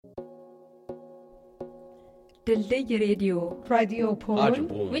دلدي راديو بول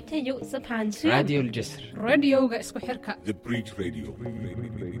ويتيو سبحانشي راديو الجسر راديو اسكو حركة The Bridge Radio.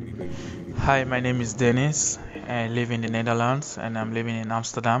 Hi, my name is Dennis. I live in the Netherlands and I'm living in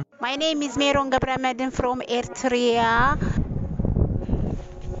Amsterdam. My name is Meron Gabramadin from Eritrea.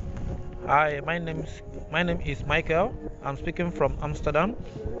 Hi, my name is Michael. I'm speaking from Amsterdam.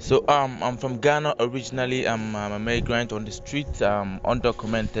 So I'm from Ghana originally. I'm a migrant on the street,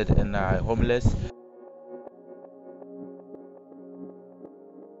 undocumented and homeless.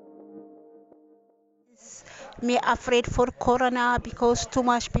 Me afraid for corona because too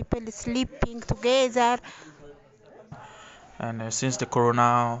much people sleeping together. And since the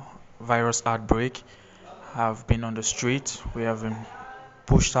coronavirus outbreak, have been on the street. We have been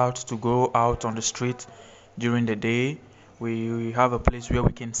pushed out to go out on the street during the day. We have a place where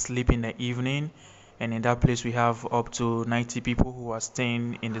we can sleep in the evening, and in that place we have up to 90 people who are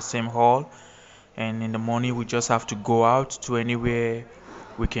staying in the same hall. And in the morning we just have to go out to anywhere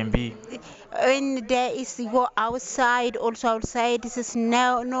we can be. When there is go outside, also outside, this is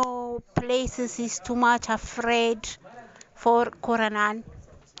no places is too much afraid for corona.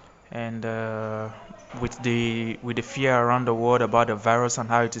 And with the fear around the world about the virus and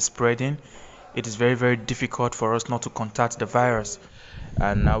how it is spreading, it is very, very difficult for us not to contact the virus.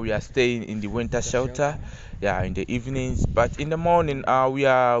 And now we are staying in the winter shelter, in the evenings. But in the morning, we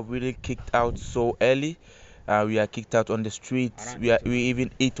are really kicked out so early. We are kicked out on the streets. We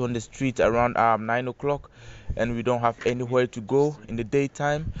even eat on the street around 9 o'clock, and we don't have anywhere to go in the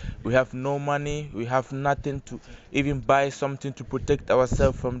daytime. We have no money. We have nothing to even buy something to protect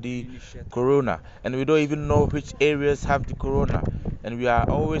ourselves from the corona, and we don't even know which areas have the corona. And we are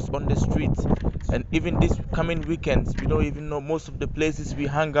always on the streets. And even this coming weekends, we don't even know, most of the places we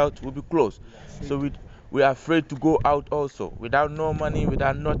hang out will be closed. So we are afraid to go out also, without no money,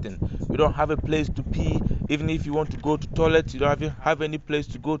 without nothing. We don't have a place to pee. Even if you want to go to toilet, you don't even have any place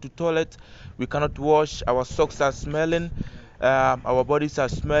to go to toilet. We cannot wash. Our socks are smelling. Our bodies are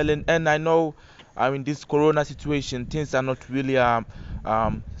smelling. And I know, in this corona situation, things are not really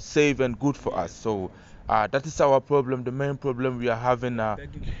safe and good for us. So that is our problem, the main problem we are having.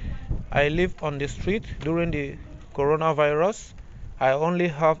 I live on the street during the coronavirus. I only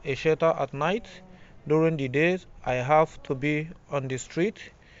have a shelter at night. During the days, I have to be on the street.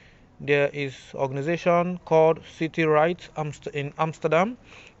 There is an organization called City Rights in Amsterdam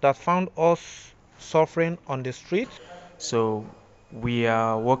that found us suffering on the street. So we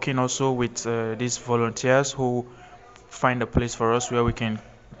are working also with these volunteers who find a place for us where we can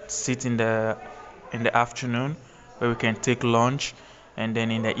sit in the afternoon, where we can take lunch, and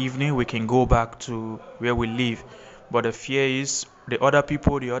then in the evening we can go back to where we live. But the fear is the other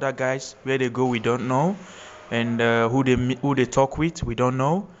people, the other guys, where they go we don't know, and who they talk with we don't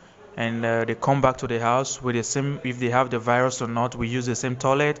know, and they come back to the house with the same, if they have the virus or not. We use the same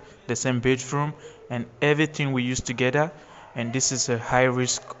toilet, the same bathroom, and everything we use together, and this is a high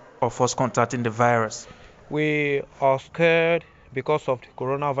risk of us contacting the virus. We are scared because of the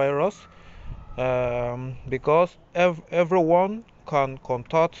coronavirus, because everyone can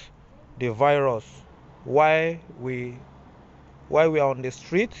contact the virus. Why we are on the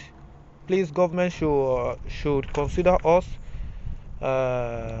street? Please, government should consider us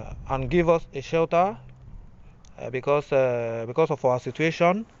and give us a shelter because of our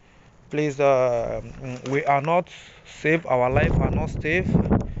situation. Please, we are not safe. Our life are not safe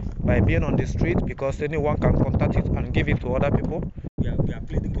by being on the street, because anyone can contact it and give it to other people.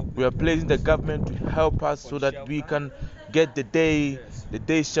 We are pleading the government to help us so that we can get the day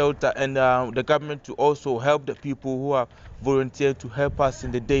shelter, and the government to also help the people who are volunteered to help us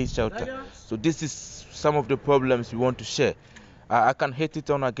in the day shelter. So this is some of the problems we want to share. I can hit it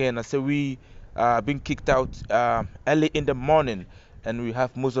on again. I say we been kicked out early in the morning, and we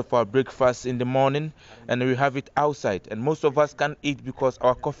have most of our breakfast in the morning, and we have it outside, and most of us can't eat because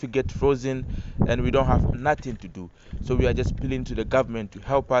our coffee gets frozen and we don't have nothing to do. So we are just appealing to the government to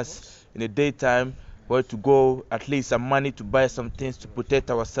help us in the daytime, where to go, at least some money to buy some things to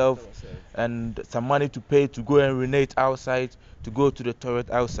protect ourselves, and some money to pay to go and urinate outside, to go to the toilet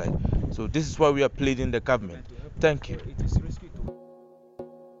outside. So this is why we are pleading the government. Thank you.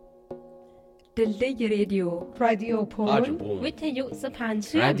 دلدي راديو بول ويتيو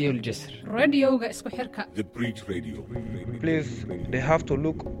سبحانشي راديو الجسر راديو اسكو حركة The Bridge Radio. Please, they have to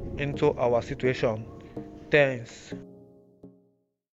look into our situation. Thanks.